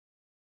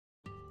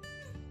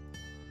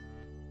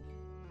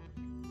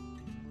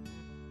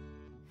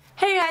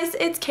Hey guys,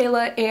 it's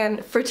Kayla,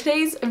 and for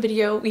today's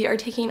video we are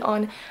taking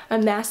on a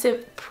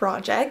massive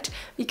project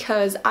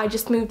because I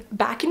just moved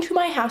back into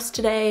my house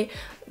today,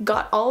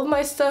 got all of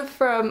my stuff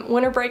from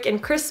winter break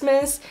and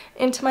Christmas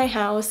into my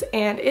house,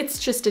 and it's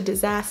just a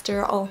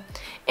disaster. I'll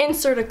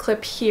insert a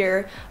clip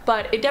here,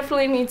 but it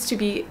definitely needs to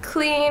be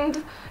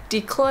cleaned,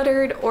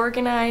 decluttered,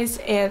 organized,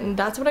 and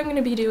that's what I'm going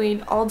to be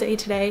doing all day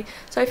today.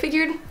 So I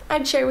figured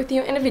I'd share with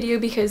you in a video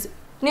because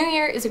New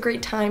Year is a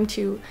great time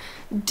to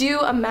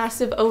do a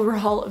massive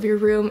overhaul of your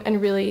room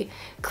and really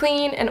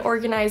clean and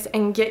organize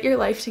and get your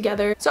life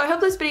together. So I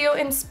hope this video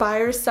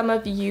inspires some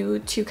of you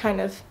to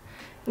kind of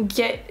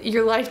get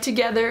your life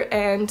together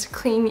and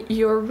clean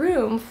your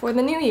room for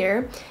the new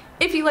year.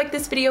 If you like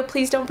this video,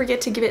 please don't forget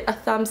to give it a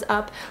thumbs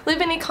up.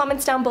 Leave any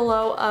comments down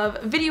below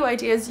of video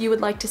ideas you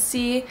would like to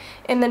see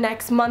in the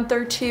next month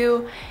or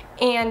two.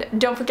 And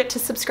don't forget to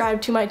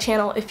subscribe to my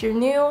channel if you're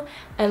new.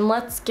 And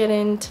let's get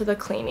into the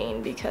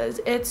cleaning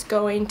because it's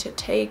going to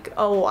take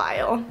a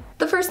while.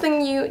 The first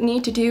thing you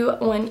need to do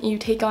when you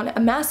take on a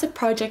massive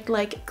project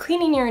like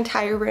cleaning your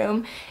entire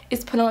room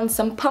is put on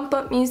some pump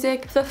up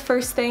music. The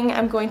first thing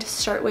I'm going to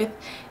start with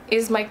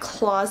is my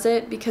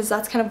closet because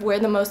that's kind of where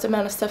the most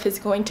amount of stuff is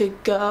going to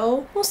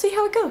go. We'll see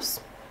how it goes.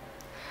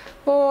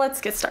 Well,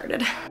 let's get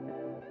started.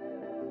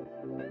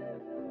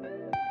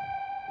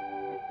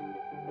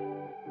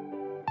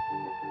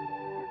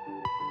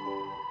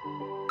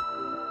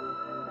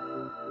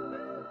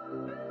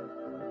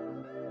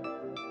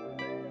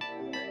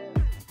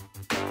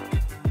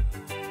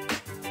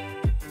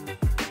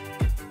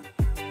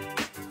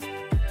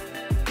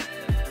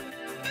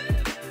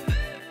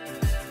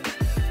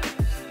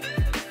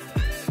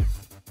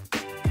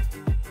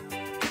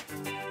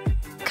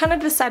 Kind of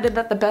decided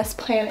that the best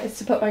plan is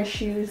to put my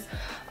shoes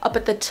up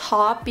at the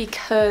top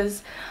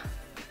because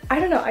I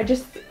don't know,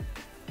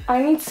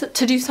 I need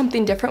to do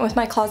something different with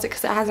my closet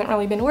because it hasn't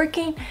really been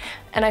working,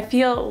 and I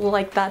feel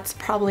like that's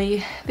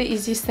probably the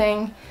easiest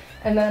thing,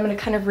 and then I'm going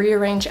to kind of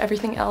rearrange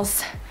everything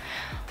else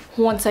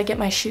once I get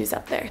my shoes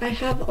up there. I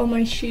have all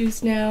my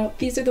shoes now.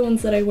 These are the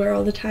ones that I wear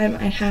all the time.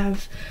 I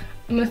have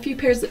a few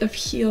pairs of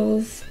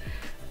heels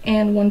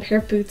and one pair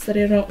of boots that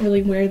I don't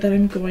really wear that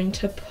I'm going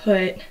to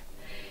put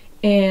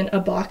in a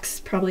box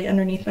probably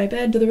underneath my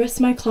bed. The rest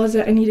of my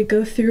closet I need to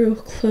go through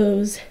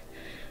clothes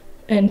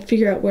and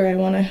figure out where I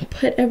want to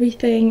put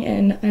everything,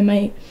 and I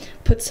might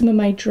put some of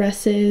my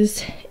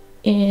dresses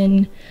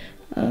in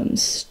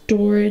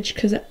storage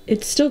because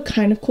it's still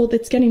kind of cold.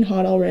 It's getting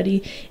hot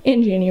already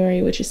in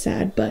January, which is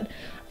sad, but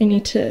I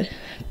need to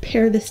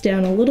pare this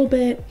down a little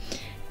bit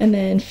and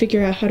then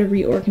figure out how to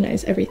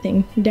reorganize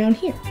everything down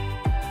here.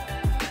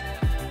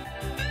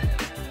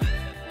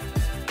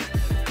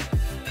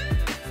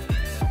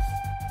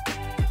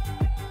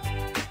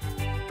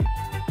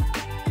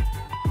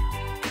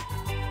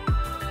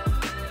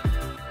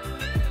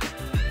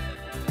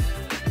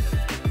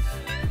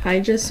 I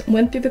just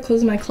went through the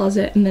clothes in my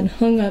closet and then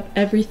hung up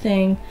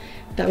everything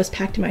that was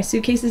packed in my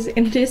suitcases,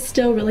 and it is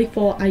still really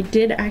full. I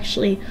did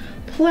actually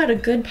pull out a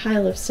good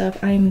pile of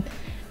stuff. I'm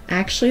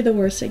actually the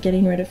worst at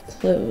getting rid of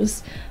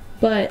clothes,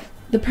 but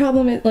the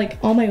problem is like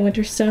all my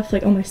winter stuff,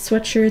 like all my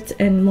sweatshirts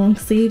and long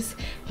sleeves,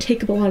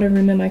 take up a lot of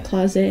room in my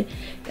closet,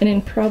 and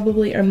in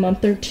probably a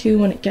month or two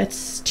when it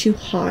gets too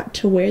hot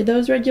to wear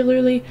those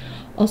regularly,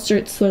 I'll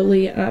start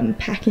slowly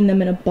packing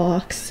them in a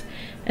box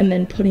and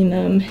then putting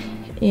them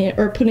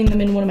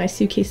in one of my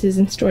suitcases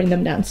and storing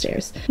them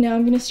downstairs. Now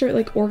I'm gonna start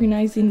like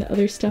organizing the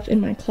other stuff in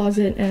my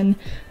closet and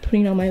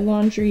putting all my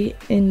laundry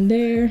in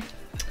there.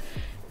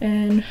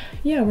 And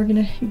yeah, we're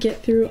gonna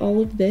get through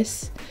all of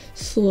this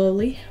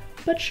slowly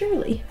but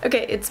surely.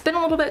 Okay, it's been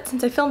a little bit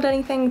since I filmed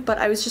anything, but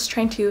I was just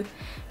trying to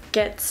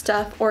get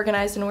stuff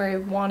organized and where I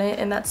want it,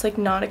 and that's like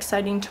not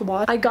exciting to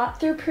watch. I got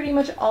through pretty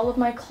much all of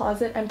my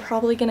closet. I'm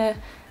probably gonna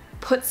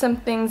put some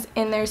things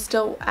in there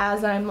still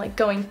as I'm like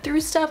going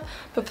through stuff,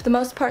 but for the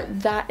most part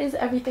that is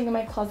everything in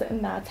my closet,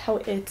 and that's how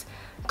it's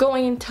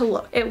going to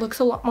look. It looks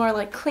a lot more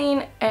like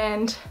clean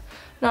and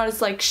not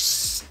as like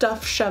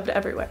stuff shoved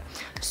everywhere.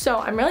 So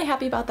I'm really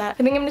happy about that.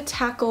 I think I'm gonna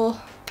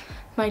tackle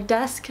my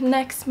desk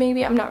next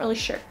maybe, I'm not really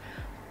sure,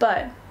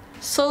 but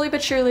slowly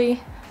but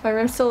surely my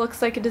room still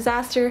looks like a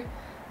disaster,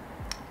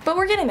 but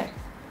we're getting there.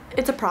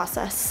 It's a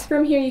process.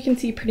 From here you can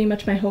see pretty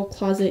much my whole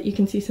closet. You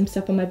can see some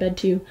stuff on my bed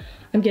too.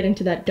 I'm getting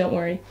to that, don't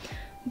worry.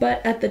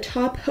 But at the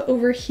top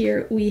over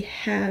here we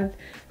have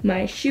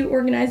my shoe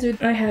organizer.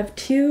 I have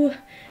two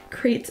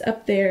crates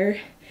up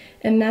there,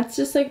 and that's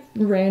just like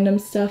random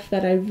stuff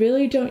that I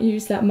really don't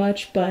use that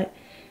much, but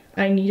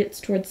I need it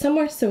stored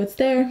somewhere, so it's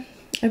there.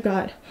 I've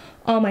got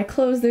all my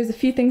clothes. There's a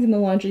few things in the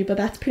laundry, but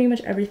that's pretty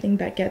much everything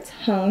that gets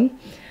hung.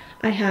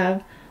 I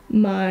have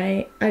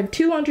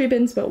two laundry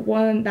bins, but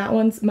that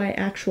one's my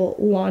actual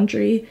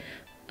laundry.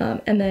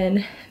 And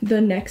then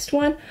the next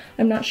one,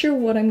 I'm not sure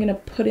what I'm gonna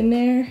put in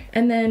there.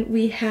 And then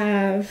we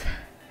have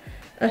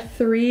a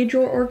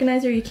 3-drawer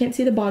organizer. You can't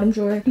see the bottom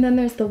drawer. And then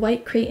there's the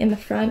white crate in the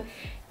front,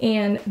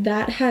 and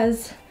that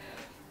has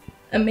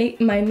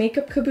my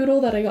makeup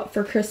caboodle that I got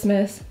for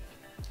Christmas,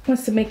 with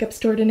some makeup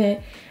stored in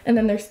it. And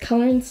then there's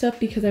coloring stuff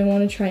because I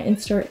want to try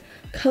and start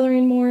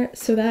coloring more,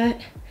 so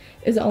that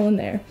is all in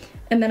there.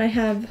 And then I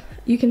have,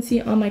 you can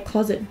see on my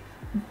closet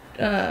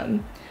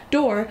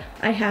door,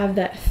 I have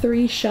that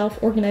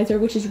 3-shelf organizer,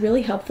 which is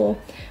really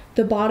helpful.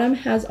 The bottom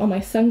has all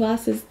my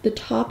sunglasses. The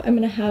top, I'm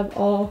gonna have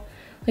all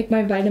like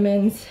my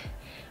vitamins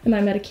and my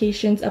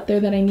medications up there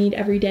that I need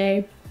every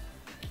day.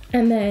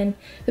 And then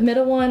the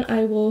middle one,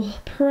 I will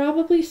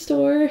probably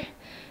store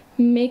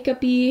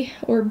makeup-y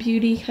or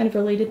beauty kind of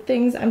related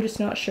things. I'm just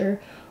not sure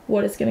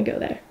what is gonna go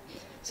there.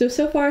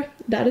 So far,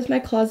 that is my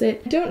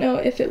closet. I don't know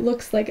if it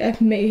looks like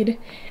I've made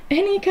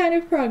any kind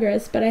of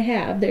progress, but I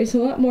have. There's a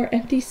lot more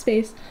empty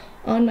space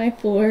on my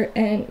floor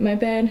and my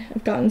bed.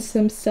 I've gotten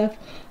some stuff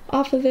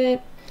off of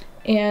it,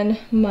 and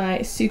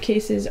my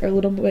suitcases are a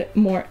little bit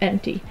more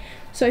empty.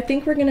 So I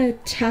think we're gonna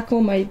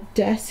tackle my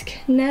desk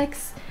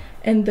next,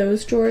 and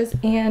those drawers,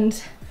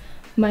 and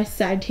my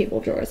side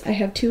table drawers. I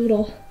have 2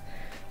 little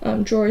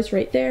drawers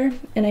right there,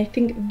 and I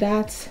think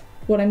that's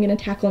what I'm gonna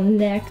tackle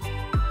next.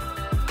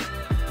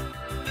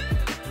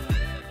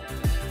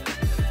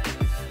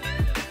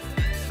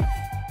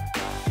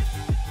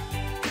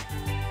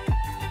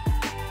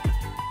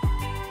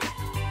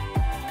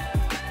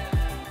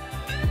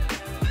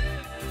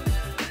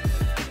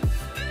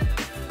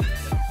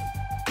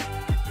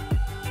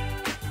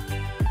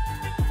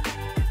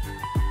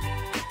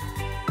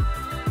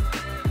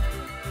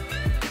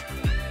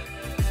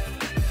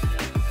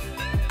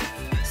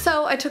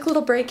 So I took a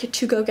little break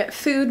to go get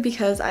food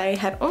because I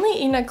had only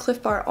eaten a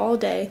Cliff Bar all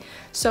day.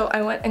 So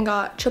I went and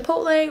got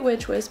Chipotle,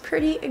 which was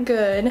pretty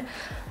good.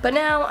 But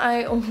now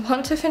I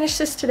want to finish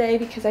this today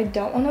because I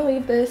don't want to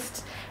leave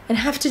this and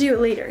have to do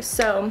it later.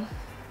 So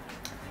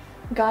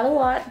got a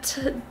lot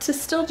to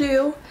still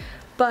do,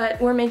 but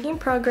we're making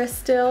progress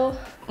still.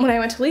 When I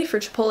went to leave for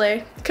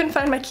Chipotle, couldn't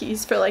find my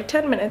keys for like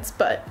 10 minutes,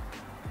 but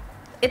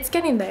it's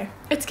getting there.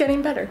 It's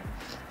getting better.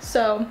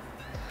 So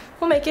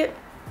we'll make it.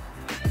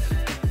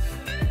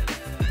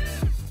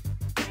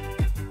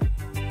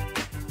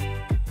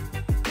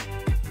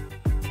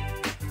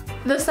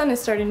 The sun is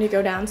starting to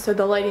go down, so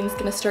the lighting's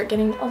gonna start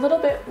getting a little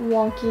bit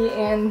wonky,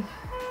 and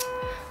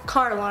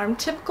car alarm,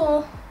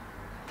 typical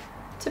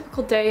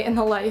day in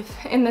the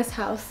life in this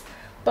house.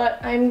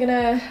 But I'm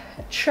gonna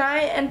try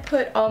and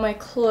put all my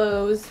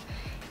clothes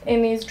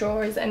in these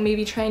drawers and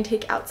maybe try and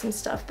take out some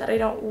stuff that I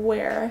don't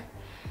wear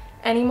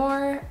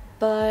anymore.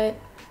 But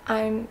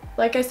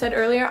like I said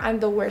earlier, I'm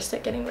the worst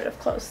at getting rid of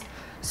clothes.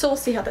 So we'll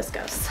see how this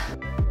goes.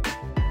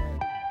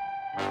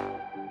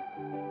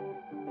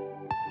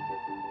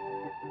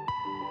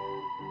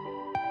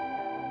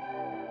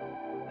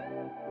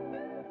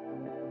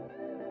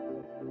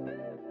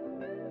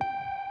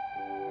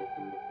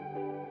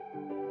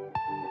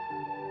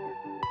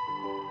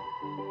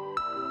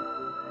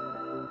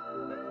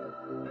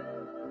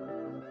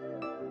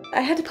 I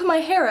had to put my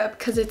hair up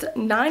because it's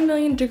 9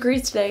 million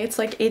degrees today. It's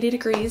like 80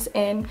 degrees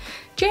in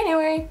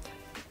January,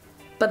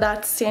 but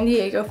that's San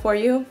Diego for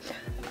you.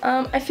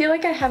 I feel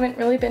like I haven't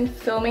really been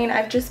filming.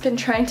 I've just been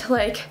trying to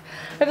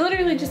I've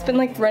literally just been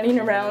running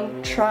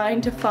around trying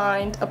to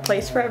find a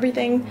place for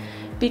everything,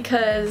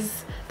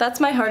 because that's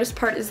my hardest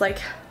part, is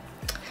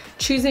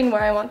choosing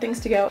where I want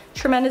things to go.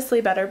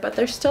 Tremendously better, but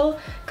there's still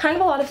kind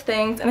of a lot of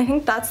things, and I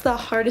think that's the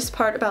hardest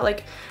part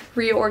about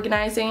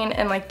reorganizing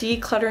and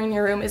decluttering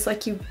your room, is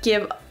you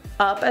give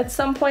up at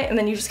some point and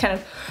then you just kind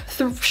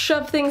of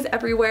shove things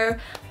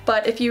everywhere.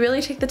 But if you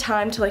really take the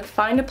time to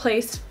find a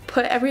place,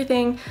 put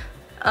everything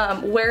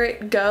where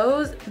it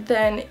goes,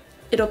 then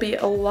it'll be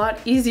a lot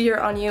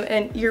easier on you,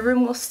 and your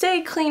room will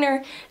stay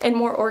cleaner and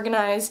more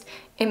organized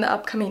in the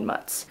upcoming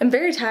months. I'm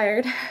very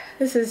tired.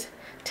 This is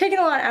taking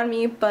a lot out of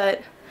me,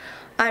 but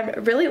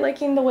I'm really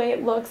liking the way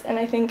it looks, and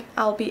I think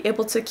I'll be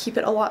able to keep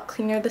it a lot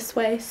cleaner this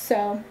way.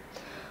 So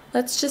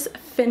let's just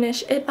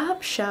finish it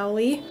up, shall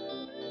we?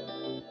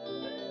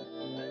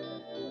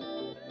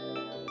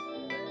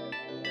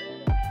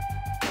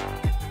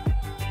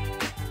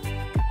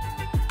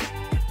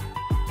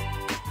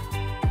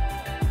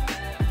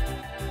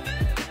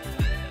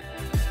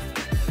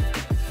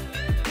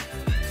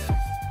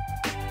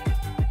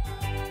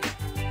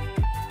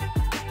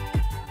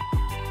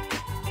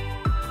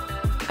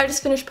 I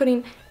just finished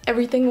putting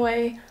everything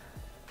away.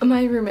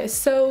 My room is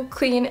so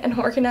clean and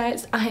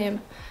organized. I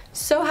am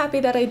so happy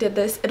that I did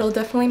this. It'll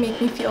definitely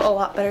make me feel a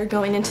lot better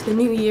going into the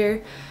new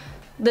year,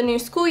 the new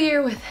school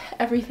year, with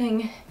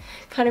everything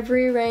kind of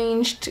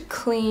rearranged,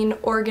 clean,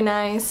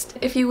 organized.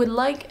 If you would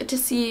like to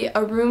see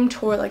a room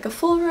tour, a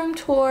full room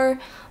tour,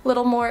 a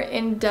little more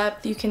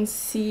in-depth, you can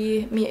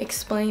see me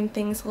explain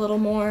things a little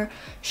more,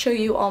 show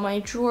you all my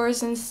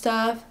drawers and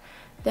stuff,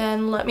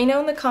 then let me know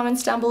in the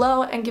comments down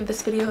below and give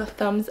this video a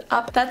thumbs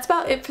up. That's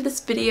about it for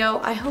this video.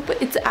 I hope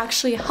it's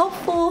actually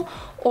helpful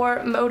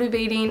or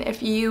motivating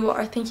if you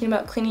are thinking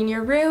about cleaning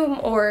your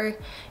room, or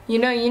you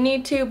know you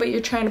need to but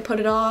you're trying to put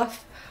it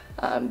off,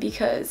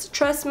 because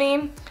trust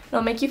me,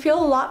 it'll make you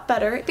feel a lot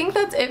better. I think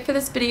that's it for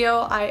this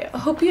video. I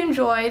hope you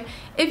enjoyed.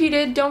 If you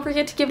did, don't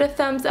forget to give it a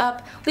thumbs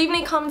up. Leave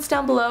any comments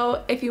down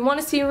below. If you want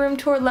to see a room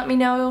tour, let me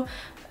know.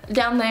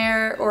 down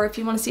there, or if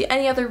you want to see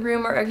any other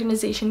room or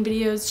organization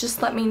videos,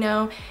 just let me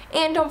know.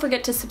 And don't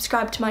forget to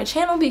subscribe to my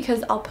channel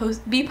because I'll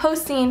be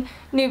posting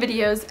new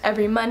videos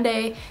every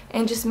Monday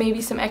and just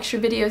maybe some extra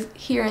videos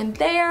here and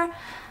there.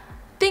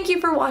 Thank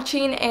you for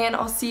watching, and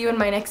I'll see you in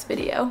my next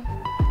video.